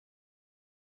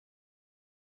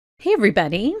Hey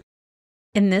everybody!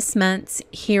 In this month's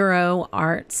Hero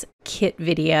Arts kit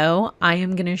video, I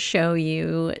am going to show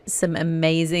you some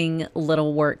amazing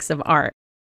little works of art.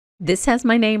 This has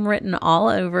my name written all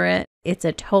over it. It's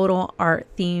a total art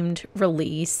themed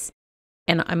release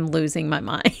and I'm losing my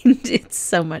mind. It's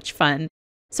so much fun.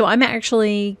 So I'm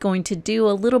actually going to do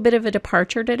a little bit of a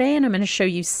departure today and I'm going to show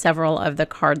you several of the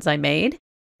cards I made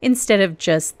instead of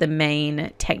just the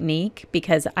main technique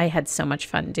because I had so much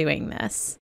fun doing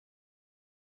this.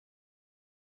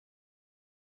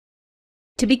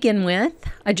 To begin with,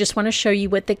 I just want to show you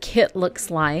what the kit looks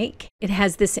like. It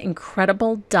has this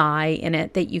incredible die in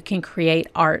it that you can create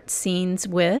art scenes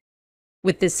with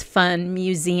this fun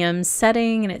museum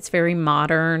setting, and it's very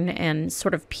modern and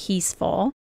sort of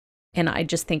peaceful, and I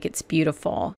just think it's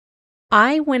beautiful.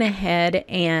 I went ahead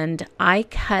and I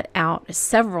cut out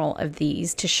several of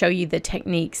these to show you the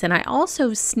techniques, and I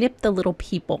also snipped the little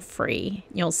people free.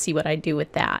 You'll see what I do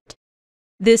with that.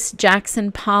 This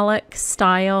Jackson Pollock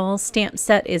style stamp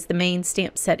set is the main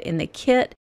stamp set in the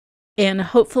kit, and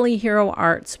hopefully Hero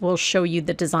Arts will show you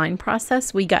the design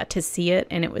process. We got to see it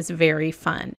and it was very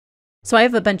fun. So I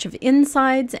have a bunch of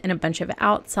insides and a bunch of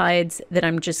outsides that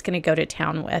I'm just going to go to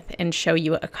town with and show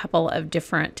you a couple of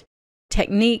different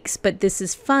techniques, but this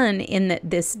is fun in that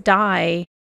this die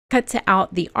cuts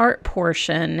out the art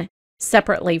portion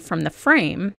separately from the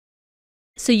frame,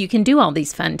 so you can do all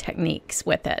these fun techniques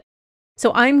with it.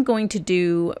 So I'm going to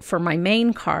do, for my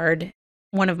main card,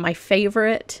 one of my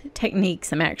favorite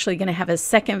techniques. I'm actually going to have a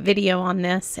second video on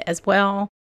this as well.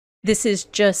 This is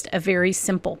just a very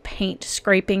simple paint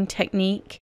scraping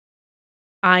technique.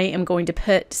 I am going to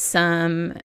put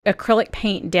some acrylic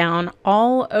paint down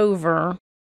all over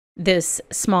this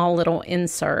small little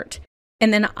insert.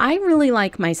 And then I really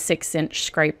like my 6-inch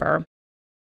scraper.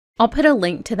 I'll put a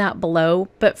link to that below,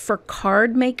 but for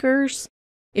card makers,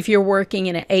 if you're working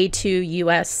in an A2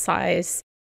 US size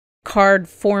card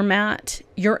format,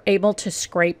 you're able to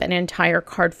scrape an entire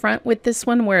card front with this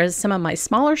one, whereas some of my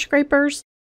smaller scrapers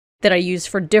that I use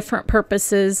for different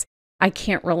purposes, I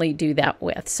can't really do that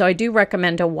with. So I do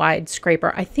recommend a wide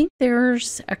scraper. I think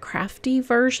there's a crafty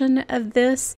version of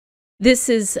this. This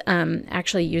is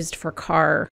actually used for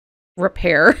car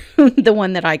repair, the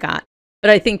one that I got.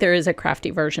 But I think there is a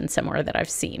crafty version somewhere that I've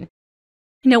seen.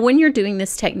 Now, when you're doing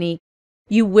this technique,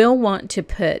 you will want to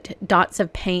put dots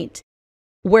of paint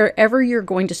wherever you're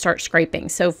going to start scraping.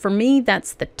 So for me,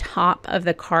 that's the top of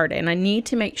the card, and I need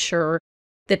to make sure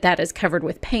that that is covered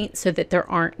with paint so that there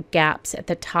aren't gaps at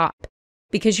the top,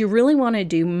 because you really want to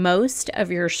do most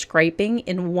of your scraping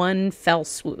in one fell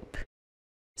swoop.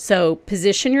 So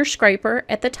position your scraper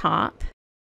at the top,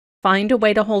 find a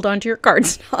way to hold onto your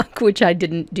cardstock, which I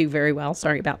didn't do very well,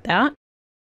 sorry about that.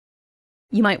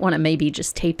 You might want to maybe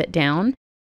just tape it down.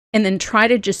 And then try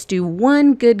to just do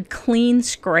one good clean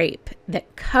scrape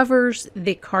that covers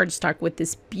the cardstock with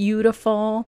this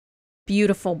beautiful,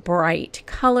 beautiful bright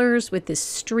colors with this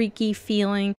streaky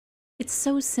feeling. It's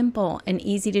so simple and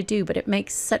easy to do, but it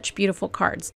makes such beautiful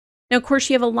cards. Now, of course,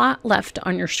 you have a lot left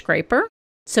on your scraper,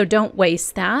 so don't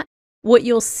waste that. What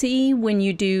you'll see when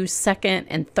you do second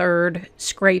and third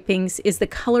scrapings is the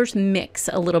colors mix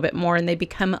a little bit more and they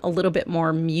become a little bit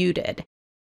more muted.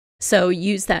 So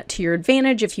use that to your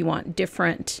advantage. If you want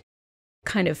different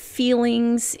kind of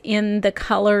feelings in the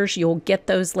colors, you'll get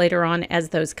those later on as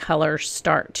those colors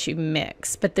start to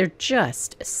mix. But they're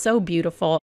just so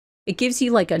beautiful. It gives you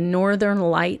like a Northern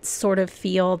Lights sort of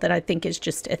feel that I think is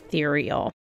just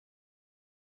ethereal.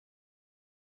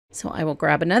 So I will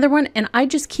grab another one and I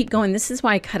just keep going. This is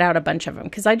why I cut out a bunch of them,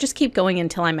 because I just keep going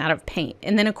until I'm out of paint.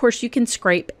 And then of course you can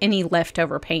scrape any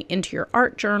leftover paint into your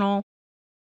art journal.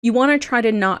 You want to try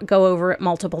to not go over it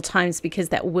multiple times because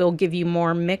that will give you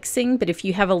more mixing. But if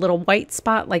you have a little white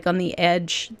spot like on the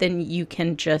edge, then you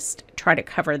can just try to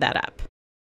cover that up.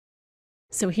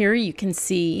 So here you can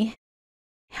see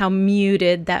how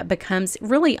muted that becomes,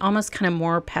 really almost kind of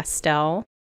more pastel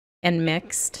and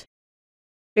mixed.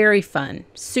 Very fun,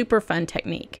 super fun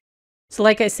technique. So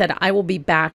like I said, I will be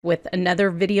back with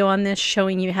another video on this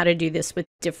showing you how to do this with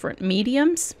different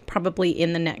mediums, probably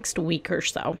in the next week or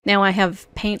so. Now I have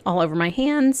paint all over my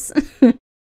hands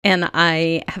and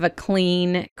I have a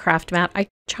clean craft mat. I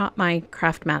chop my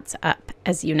craft mats up,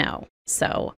 as you know.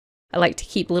 So I like to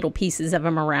keep little pieces of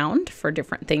them around for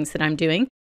different things that I'm doing.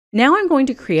 Now I'm going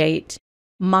to create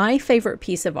my favorite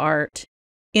piece of art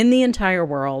in the entire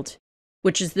world,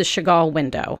 which is the Chagall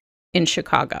window in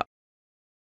Chicago.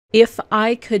 If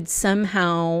I could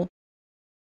somehow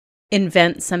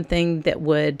invent something that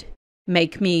would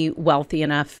make me wealthy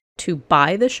enough to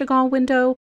buy the Chagall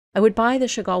window, I would buy the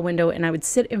Chagall window and I would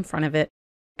sit in front of it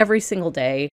every single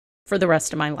day for the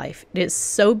rest of my life. It is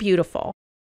so beautiful.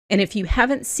 And if you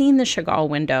haven't seen the Chagall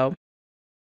window,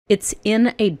 it's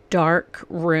in a dark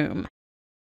room.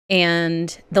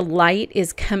 And the light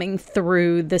is coming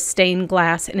through the stained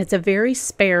glass. And it's a very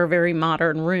spare, very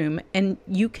modern room. And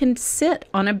you can sit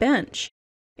on a bench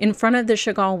in front of the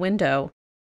Chagall window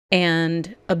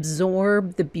and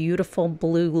absorb the beautiful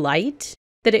blue light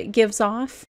that it gives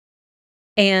off.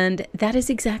 And that is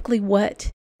exactly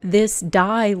what this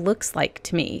die looks like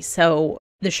to me. So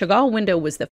the Chagall window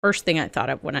was the first thing I thought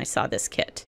of when I saw this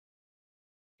kit.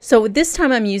 So this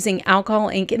time I'm using alcohol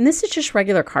ink, and this is just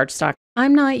regular cardstock.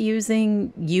 I'm not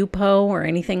using Yupo or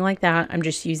anything like that. I'm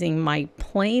just using my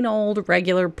plain old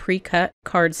regular pre-cut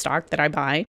cardstock that I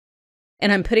buy.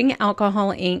 And I'm putting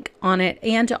alcohol ink on it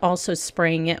and also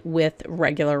spraying it with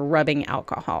regular rubbing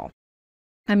alcohol.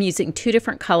 I'm using 2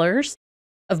 different colors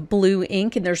of blue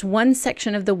ink, and there's one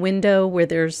section of the window where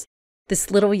there's this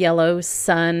little yellow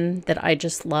sun that I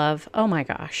just love. Oh my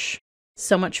gosh,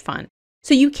 so much fun.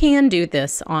 So you can do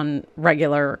this on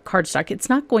regular cardstock. It's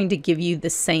not going to give you the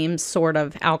same sort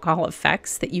of alcohol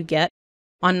effects that you get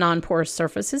on non-porous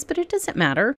surfaces, but it doesn't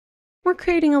matter. We're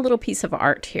creating a little piece of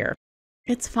art here.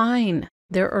 It's fine.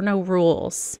 There are no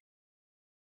rules.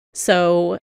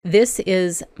 So this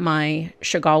is my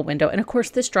Chagall window. And of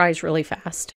course, this dries really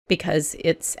fast because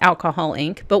it's alcohol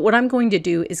ink. But what I'm going to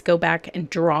do is go back and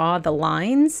draw the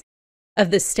lines of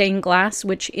the stained glass,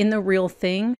 which in the real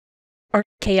thing are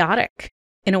chaotic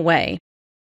in a way.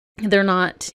 They're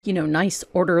not, nice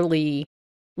orderly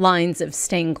lines of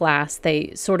stained glass.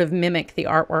 They sort of mimic the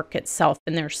artwork itself,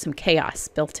 and there's some chaos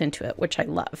built into it, which I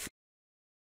love.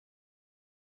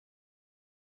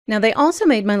 Now, they also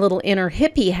made my little inner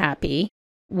hippie happy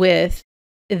with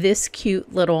this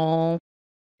cute little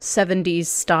 70s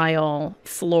style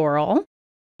floral.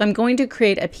 I'm going to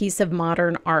create a piece of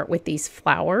modern art with these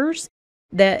flowers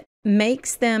that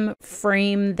makes them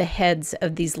frame the heads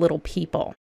of these little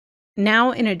people.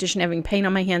 Now, in addition to having paint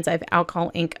on my hands, I have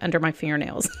alcohol ink under my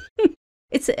fingernails.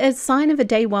 It's a sign of a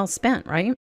day well spent,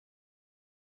 right?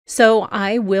 So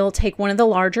I will take one of the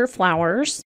larger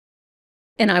flowers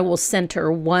and I will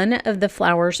center one of the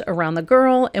flowers around the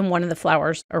girl and one of the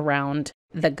flowers around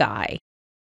the guy.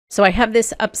 So I have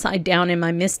this upside down in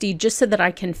my MISTI just so that I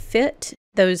can fit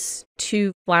those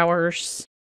 2 flowers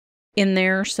in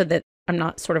there so that I'm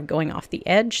not sort of going off the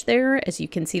edge there, as you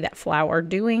can see that flower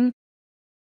doing.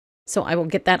 So I will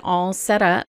get that all set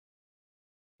up,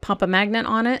 pop a magnet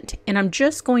on it, and I'm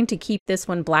just going to keep this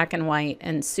one black and white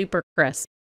and super crisp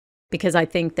because I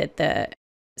think that the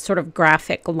sort of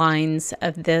graphic lines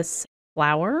of this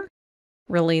flower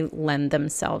really lend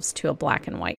themselves to a black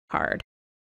and white card.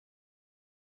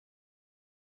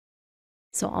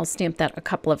 So I'll stamp that a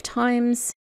couple of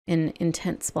times in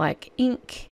intense black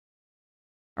ink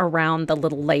around the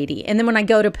little lady. And then when I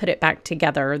go to put it back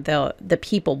together, the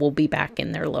people will be back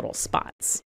in their little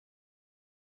spots.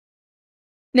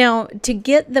 Now, to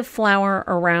get the flower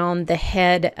around the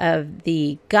head of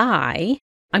the guy,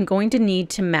 I'm going to need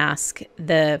to mask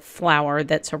the flower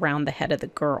that's around the head of the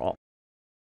girl.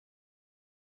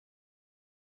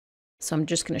 So I'm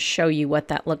just going to show you what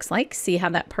that looks like. See how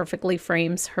that perfectly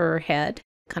frames her head?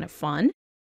 Kind of fun.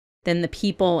 Then the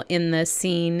people in the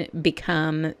scene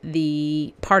become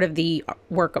the part of the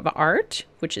work of art,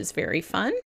 which is very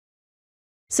fun.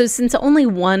 So since only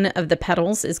one of the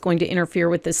petals is going to interfere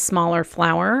with this smaller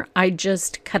flower, I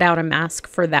just cut out a mask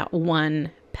for that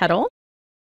one petal.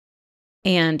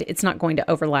 And it's not going to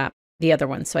overlap the other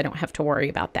one, so I don't have to worry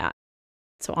about that.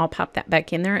 So I'll pop that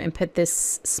back in there and put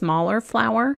this smaller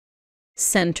flower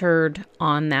centered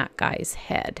on that guy's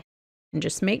head. And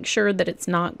just make sure that it's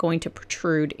not going to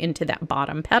protrude into that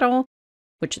bottom petal,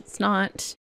 which it's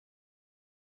not.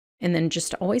 And then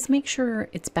just always make sure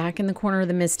it's back in the corner of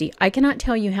the MISTI. I cannot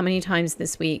tell you how many times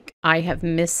this week I have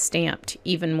misstamped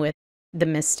even with the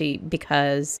MISTI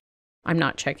because I'm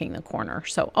not checking the corner.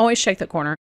 So always check the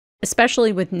corner,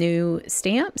 especially with new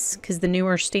stamps, because the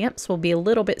newer stamps will be a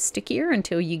little bit stickier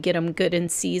until you get them good and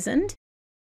seasoned.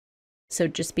 So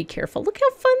just be careful. Look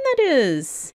how fun that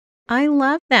is. I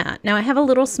love that. Now I have a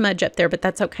little smudge up there, but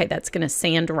that's okay. That's going to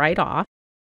sand right off.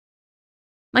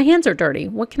 My hands are dirty.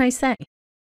 What can I say?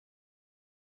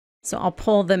 So I'll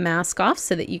pull the mask off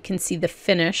so that you can see the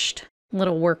finished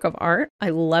little work of art.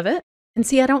 I love it. And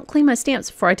see, I don't clean my stamps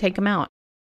before I take them out.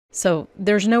 So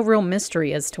there's no real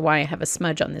mystery as to why I have a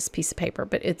smudge on this piece of paper,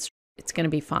 but it's going to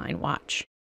be fine. Watch.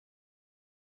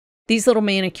 These little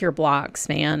manicure blocks,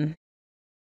 man.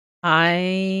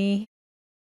 I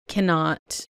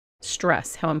cannot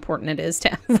stress how important it is to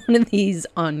have one of these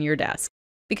on your desk.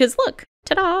 Because look,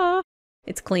 ta-da!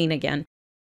 It's clean again.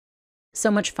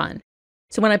 So much fun.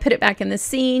 So when I put it back in the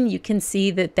scene, you can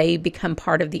see that they become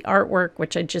part of the artwork,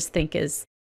 which I just think is,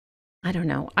 I don't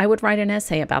know. I would write an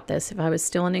essay about this if I was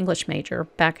still an English major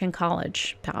back in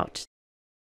college about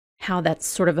how that's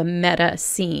sort of a meta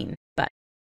scene. But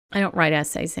I don't write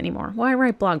essays anymore. Well, I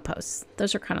write blog posts.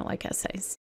 Those are kind of like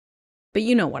essays. But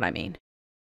you know what I mean.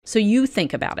 So you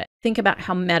think about it. Think about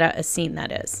how meta a scene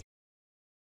that is.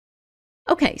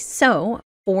 Okay, so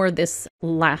for this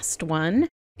last one,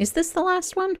 is this the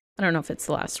last one? I don't know if it's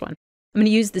the last one. I'm going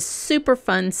to use this super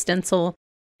fun stencil.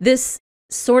 This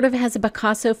sort of has a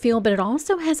Picasso feel, but it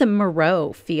also has a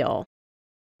Miro feel.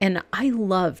 And I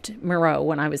loved Miro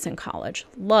when I was in college.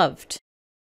 Loved.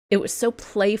 It was so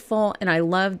playful, and I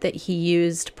loved that he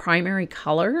used primary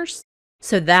colors.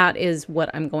 So that is what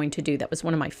I'm going to do. That was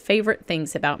one of my favorite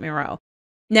things about Miro.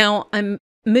 Now, I'm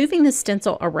moving the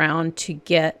stencil around to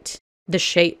get the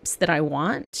shapes that I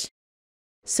want.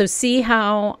 So see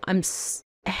how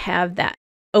have that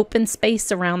open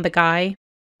space around the guy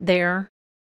there?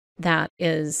 That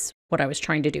is what I was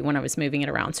trying to do when I was moving it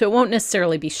around. So it won't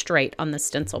necessarily be straight on the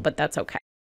stencil, but that's okay.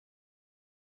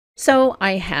 So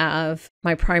I have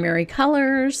my primary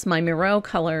colors, my Miro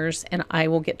colors, and I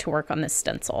will get to work on this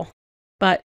stencil.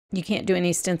 But you can't do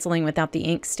any stenciling without the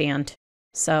ink stand.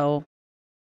 So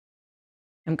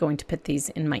I'm going to put these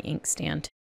in my ink stand.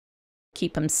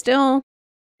 Keep them still.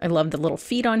 I love the little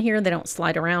feet on here. They don't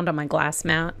slide around on my glass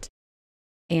mat.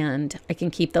 And I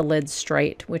can keep the lids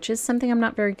straight, which is something I'm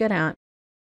not very good at.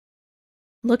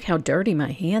 Look how dirty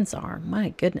my hands are. My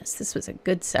goodness, this was a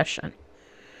good session.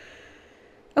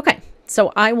 Okay,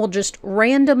 so I will just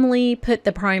randomly put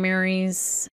the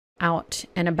primaries out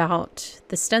and about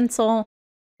the stencil,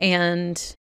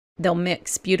 and they'll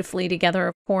mix beautifully together,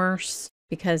 of course,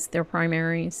 because they're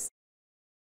primaries.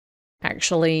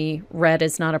 Actually, red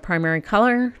is not a primary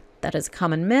color. That is a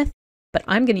common myth, but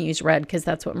I'm going to use red because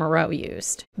that's what Miro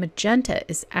used. Magenta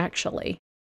is actually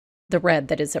the red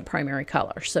that is a primary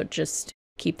color, so just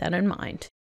keep that in mind.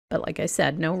 But like I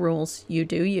said, no rules. You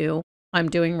do you. I'm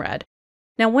doing red.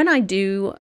 Now, when I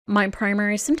do my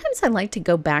primaries, sometimes I like to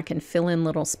go back and fill in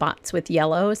little spots with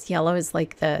yellows. Yellow is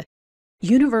like the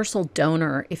universal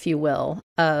donor, if you will,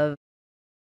 of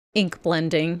ink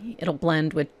blending. It'll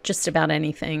blend with just about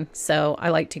anything. So I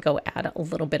like to go add a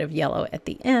little bit of yellow at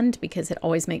the end because it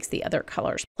always makes the other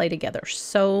colors play together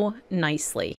so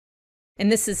nicely.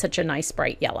 And this is such a nice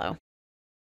bright yellow.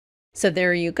 So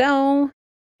there you go.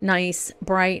 Nice,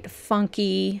 bright,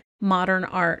 funky, modern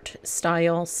art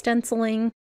style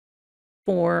stenciling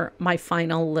for my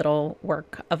final little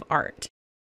work of art.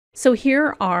 So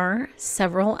here are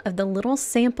several of the little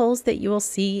samples that you will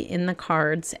see in the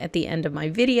cards at the end of my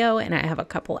video, and I have a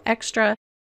couple extra.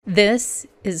 This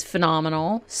is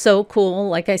phenomenal. So cool.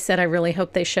 Like I said, I really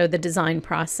hope they show the design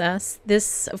process.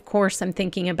 This, of course, I'm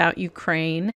thinking about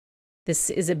Ukraine. This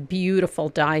is a beautiful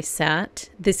die set.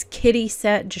 This kitty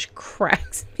set just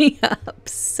cracks me up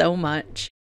so much.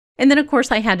 And then, of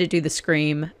course, I had to do the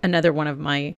Scream, another one of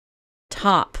my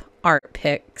top art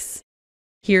picks.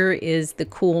 Here is the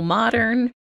cool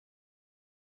modern,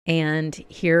 and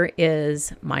here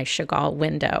is my Chagall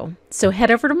window. So head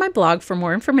over to my blog for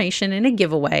more information and a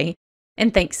giveaway,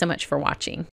 and thanks so much for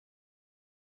watching.